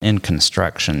In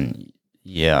construction,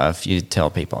 yeah, if you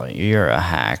tell people you're a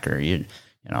hacker, you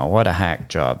know, what a hack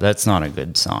job, that's not a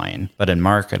good sign. But in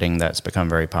marketing, that's become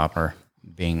very popular.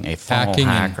 Being a funnel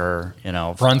hacker, you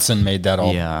know. Brunson made that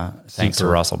all. Yeah, thanks to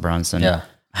Russell Brunson. Yeah.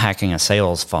 Hacking a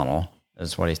sales funnel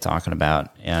is what he's talking about.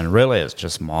 And really, it's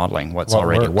just modeling what's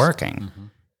already working. Mm-hmm.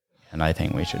 And I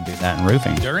think we should do that in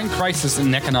roofing. During crisis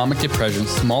and economic depression,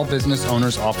 small business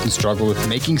owners often struggle with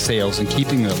making sales and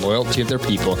keeping the loyalty of their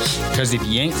people, because if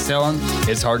you ain't selling,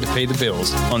 it's hard to pay the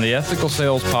bills. On the Ethical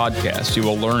Sales Podcast, you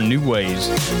will learn new ways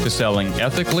to selling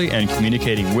ethically and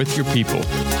communicating with your people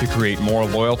to create more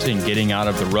loyalty and getting out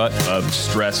of the rut of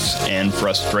stress and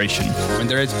frustration. When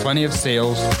there is plenty of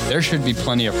sales, there should be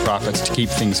plenty of profits to keep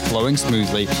things flowing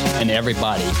smoothly and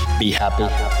everybody be happy.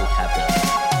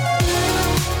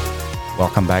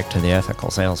 Welcome back to the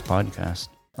Ethical Sales Podcast.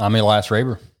 I'm Elias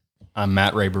Raber. I'm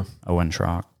Matt Raber. Owen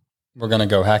Schrock. We're going to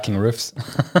go hacking roofs.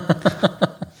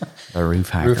 The Roof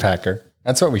Hacker. Roof Hacker.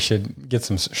 That's what we should get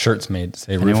some shirts made.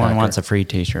 Say Roof Hacker. Anyone wants a free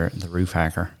t-shirt, the Roof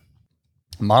Hacker.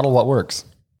 Model what works.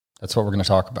 That's what we're going to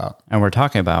talk about. And we're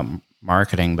talking about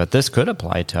marketing, but this could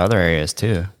apply to other areas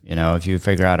too. You know, if you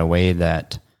figure out a way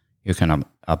that you can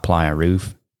apply a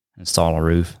roof, install a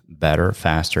roof better,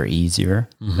 faster, easier,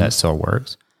 that still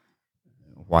works.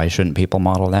 Why shouldn't people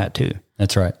model that too?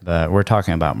 That's right. But we're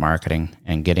talking about marketing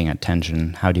and getting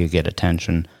attention. How do you get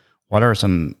attention? What are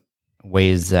some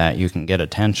ways that you can get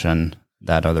attention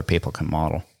that other people can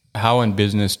model? How in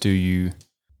business do you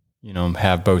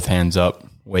have both hands up,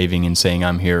 waving and saying,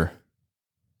 I'm here,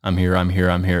 I'm here, I'm here,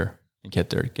 I'm here, and get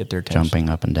their attention? Jumping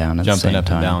up and down at the same time. Jumping up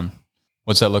and down.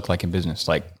 What's that look like in business?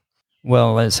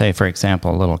 Well, let's say, for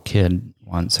example, a little kid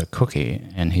wants a cookie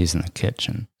and he's in the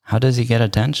kitchen. How does he get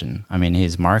attention? I mean,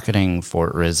 he's marketing for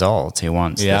results. He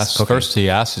wants this cookie. First he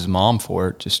asks his mom for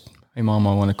it. Just, hey, Mom,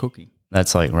 I want a cookie.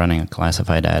 That's like running a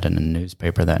classified ad in a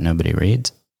newspaper that nobody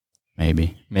reads.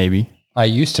 Maybe. I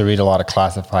used to read a lot of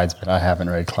classifieds, but I haven't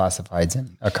read classifieds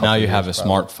in a couple Now you years, have a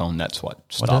probably. smartphone. That's what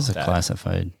stops What is a that.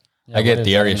 classified? Yeah, I get what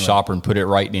the is area that anyway? shopper and put it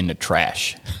right in the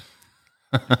trash.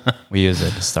 We use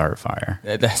it to start a fire.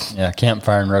 Yeah,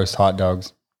 campfire and roast hot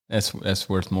dogs. That's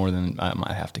worth more than I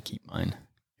might have to keep mine.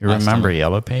 You remember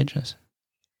Yellow Pages?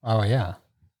 Oh, yeah.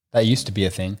 That used to be a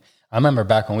thing. I remember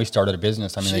back when we started a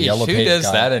business. I mean, the Yellow Page who does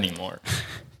guy, that anymore?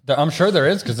 I'm sure there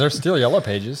is, because there's still Yellow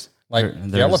Pages. Like,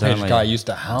 the Yellow Page only- guy used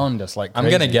to hound us like crazy.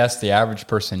 I'm going to guess the average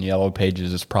person in Yellow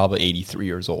Pages is probably 83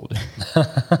 years old.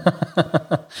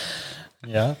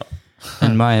 Yeah.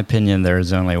 In my opinion,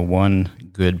 there's only one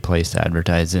good place to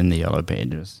advertise in the Yellow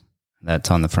Pages.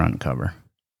 That's on the front cover.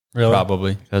 Really?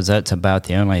 Probably. Because that's about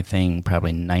the only thing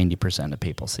probably 90% of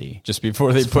people see. Just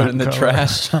before they put it in the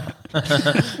trash.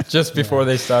 Just before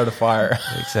they start a fire.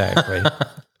 Exactly.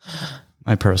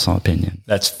 My personal opinion.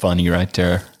 That's funny right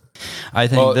there. I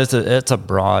think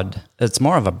it's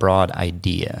more of a broad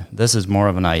idea. This is more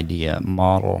of an idea.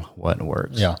 Model what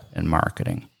works in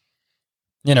marketing.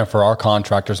 You know, for our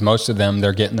contractors, most of them,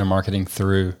 they're getting their marketing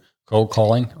through cold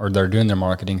calling, or they're doing their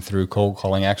marketing through cold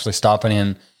calling, actually stopping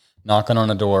in, knocking on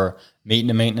a door,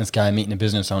 meeting a maintenance guy, meeting a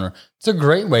business owner. It's a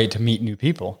great way to meet new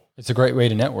people. It's a great way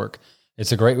to network.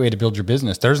 It's a great way to build your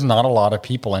business. There's not a lot of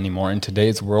people anymore in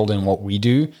today's world and what we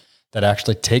do that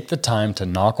actually take the time to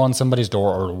knock on somebody's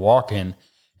door or walk in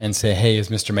and say, hey, is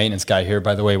Mr. Maintenance Guy here?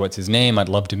 By the way, what's his name? I'd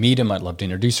love to meet him. I'd love to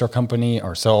introduce our company,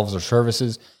 ourselves, our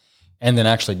services, and then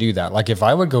actually do that. Like if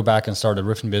I would go back and start a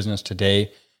roofing business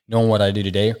today, knowing what I do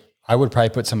today, I would probably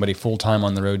put somebody full-time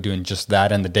on the road doing just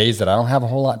that. And the days that I don't have a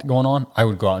whole lot going on, I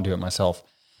would go out and do it myself.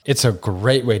 It's a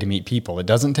great way to meet people. It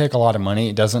doesn't take a lot of money.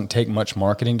 It doesn't take much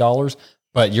marketing dollars,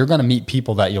 but you're going to meet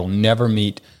people that you'll never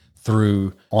meet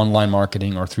through online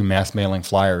marketing or through mass mailing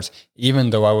flyers, even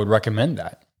though I would recommend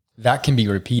that. That can be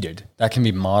repeated. That can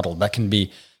be modeled. That can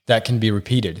be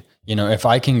repeated. You know, if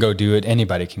I can go do it,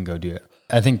 anybody can go do it.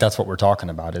 I think that's what we're talking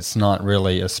about. It's not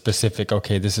really a specific,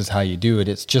 okay, this is how you do it.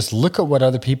 It's just look at what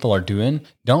other people are doing.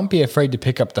 Don't be afraid to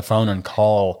pick up the phone and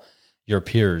call your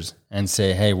peers and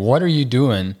say, hey, what are you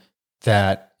doing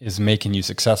that is making you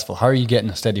successful? How are you getting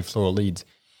a steady flow of leads?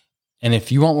 And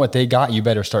if you want what they got, you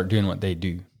better start doing what they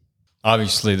do.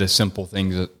 Obviously, the simple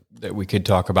things that we could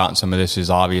talk about, and some of this is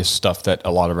obvious stuff that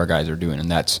a lot of our guys are doing,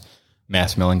 and that's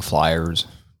mass mailing flyers,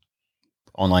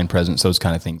 online presence, those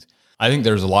kind of things. I think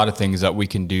there's a lot of things that we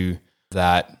can do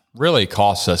that really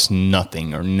costs us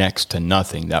nothing or next to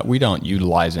nothing that we don't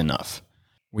utilize enough.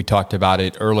 We talked about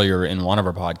it earlier in one of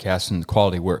our podcasts in the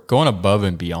quality work. Going above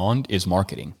and beyond is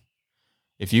marketing.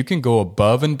 If you can go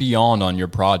above and beyond on your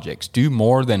projects, do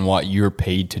more than what you're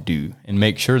paid to do, and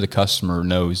make sure the customer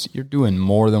knows you're doing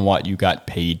more than what you got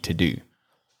paid to do.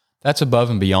 That's above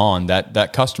and beyond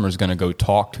that customer is going to go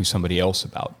talk to somebody else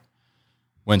about.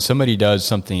 When somebody does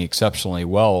something exceptionally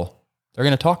well, they're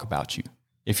going to talk about you.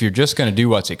 If you're just going to do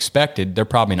what's expected, they're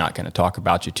probably not going to talk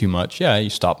about you too much. Yeah, you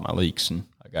stopped my leaks and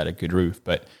I got a good roof.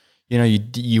 But,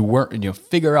 you weren't,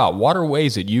 figure out what are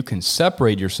ways that you can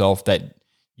separate yourself, that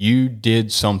you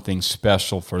did something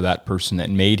special for that person that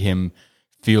made him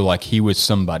feel like he was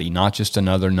somebody, not just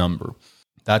another number.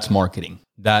 That's marketing.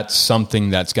 That's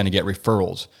something that's going to get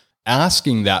referrals.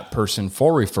 Asking that person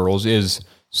for referrals is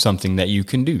something that you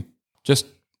can do. Just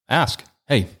ask,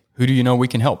 hey, who do you know we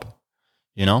can help?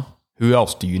 Who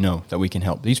else do you know that we can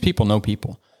help? These people know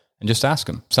people, and just ask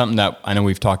them. Something that I know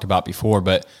we've talked about before,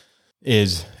 but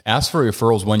is ask for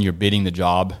referrals when you're bidding the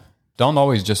job. Don't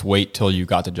always just wait till you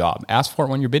got the job. Ask for it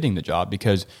when you're bidding the job,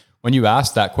 because when you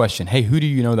ask that question, hey, who do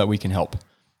you know that we can help?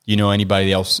 You know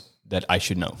anybody else that I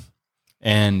should know?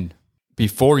 And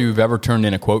before you've ever turned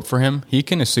in a quote for him, he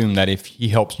can assume that if he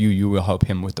helps you, you will help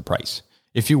him with the price.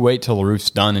 If you wait till the roof's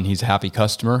done and he's a happy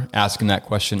customer, asking that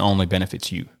question only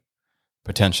benefits you,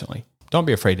 potentially. Don't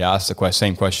be afraid to ask the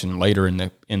same question later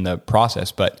in the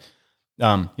process. But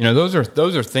those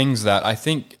are things that I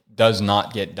think does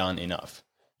not get done enough.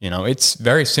 It's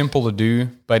very simple to do,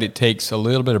 but it takes a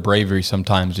little bit of bravery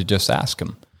sometimes to just ask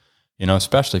them.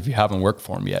 Especially if you haven't worked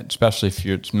for him yet, especially if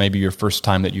it's maybe your first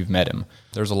time that you've met him.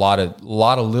 There's a lot of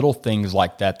little things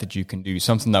like that you can do.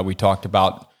 Something that we talked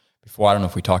about before, I don't know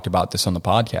if we talked about this on the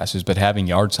podcast, but having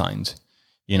yard signs,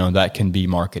 that can be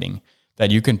marketing.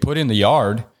 That you can put in the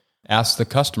yard, ask the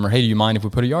customer, hey, do you mind if we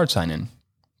put a yard sign in?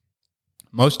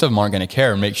 Most of them aren't going to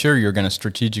care. Make sure you're going to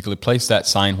strategically place that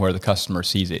sign where the customer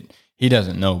sees it. He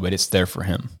doesn't know, but it's there for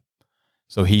him.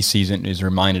 So he sees it and is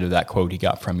reminded of that quote he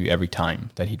got from you every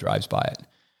time that he drives by it.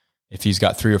 If he's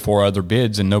got 3 or 4 other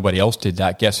bids and nobody else did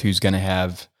that, guess who's going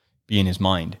to be in his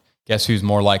mind? Guess who's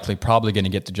more likely probably going to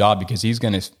get the job, because he's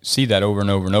going to see that over and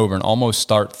over and over and almost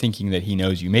start thinking that he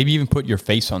knows you. Maybe even put your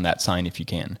face on that sign if you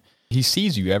can. He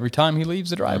sees you every time he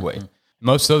leaves the driveway. Mm-hmm.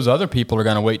 Most of those other people are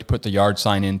going to wait to put the yard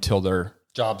sign in till their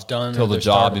job's done, till the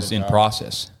job is in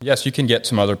process. Yes, you can get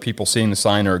some other people seeing the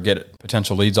sign or get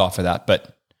potential leads off of that,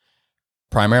 but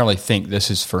primarily think this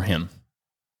is for him,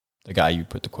 the guy you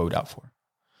put the quote out for.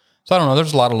 So I don't know.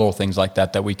 There's a lot of little things like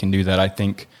that we can do that I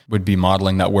think would be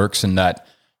modeling that works, and that,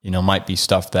 might be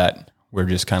stuff that we're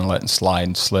just kind of letting slide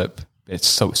and slip. It's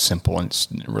so simple, and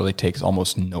it really takes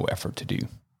almost no effort to do.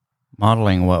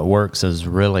 Modeling what works is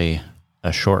really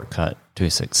a shortcut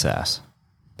to success,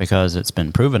 because it's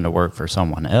been proven to work for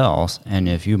someone else. And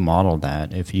if you model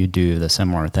that, if you do the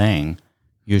similar thing,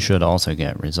 you should also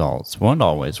get results. Won't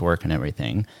always work in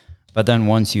everything, but then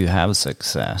once you have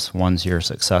success, once you're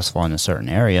successful in a certain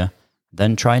area,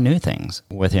 then try new things.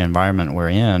 With the environment we're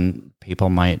in, people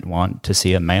might want to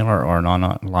see a mailer or an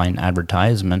online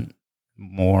advertisement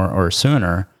more or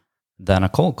sooner than a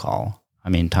cold call. I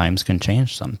mean, times can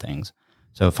change some things.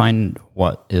 So find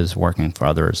what is working for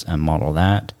others and model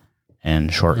that,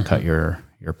 and shortcut your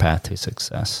path to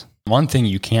success. One thing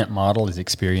you can't model is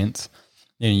experience.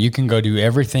 You can go do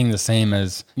everything the same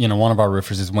as, one of our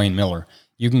roofers is Wayne Miller.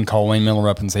 You can call Wayne Miller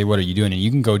up and say, what are you doing? And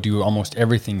you can go do almost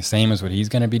everything the same as what he's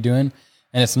going to be doing.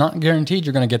 And it's not guaranteed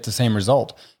you're going to get the same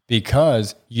result,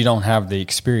 because you don't have the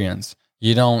experience.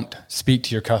 You don't speak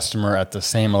to your customer at the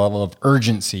same level of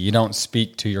urgency. You don't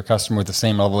speak to your customer with the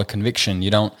same level of conviction.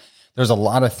 There's a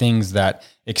lot of things that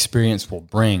experience will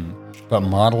bring, but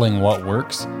modeling what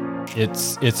works,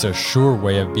 it's a sure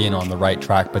way of being on the right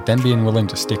track, but then being willing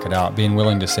to stick it out, being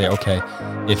willing to say, okay,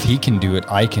 if he can do it,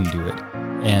 I can do it.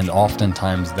 And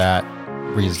oftentimes that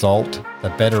result, the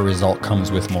better result,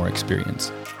 comes with more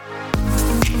experience.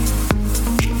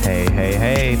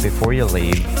 Hey, before you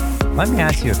leave, let me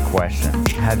ask you a question.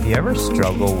 Have you ever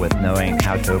struggled with knowing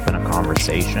how to open a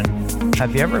conversation?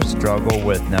 Have you ever struggled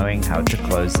with knowing how to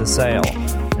close the sale?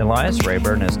 Elias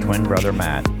Raber and his twin brother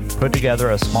Matt put together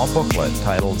a small booklet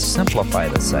titled Simplify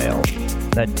the Sale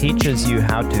that teaches you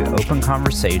how to open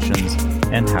conversations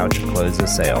and how to close the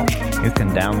sale. You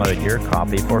can download your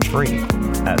copy for free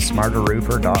at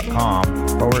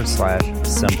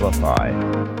smarterroofer.com/simplify.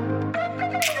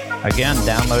 Again,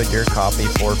 download your copy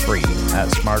for free at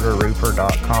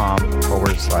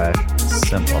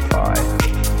smarterroofer.com/simplify.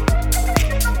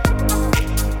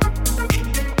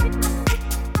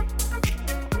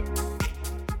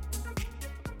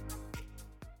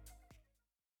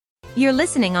 You're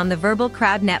listening on the Verbal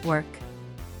Crowd Network.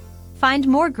 Find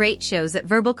more great shows at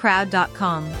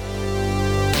verbalcrowd.com.